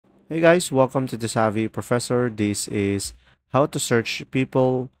Hey guys, welcome to the Savvy Professor. This is how to search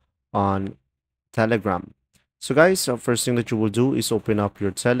people on Telegram. So guys, first thing that you will do is open up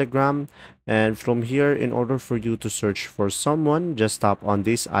your Telegram, and from here, in order for you to search for someone, just tap on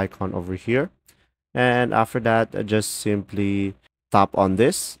this icon over here. And after that, just simply tap on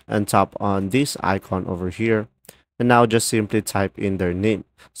this and tap on this icon over here. And now just simply type in their name.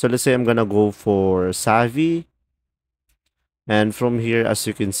 So let's say I'm gonna go for Savvy. And from here, as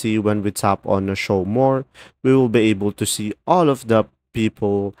you can see, when we tap on the show more, we will be able to see all of the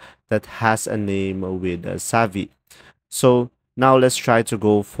people that has a name with Savvy. So now let's try to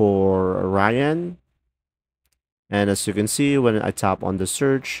go for Ryan. And as you can see, when I tap on the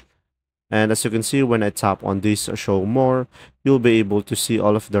search, and as you can see, when I tap on this show more, you'll be able to see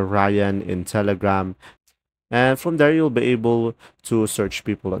all of the Ryan in Telegram. And from there, you'll be able to search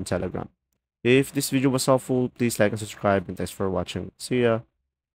people on Telegram. If this video was helpful, please like and subscribe, and thanks for watching. See ya.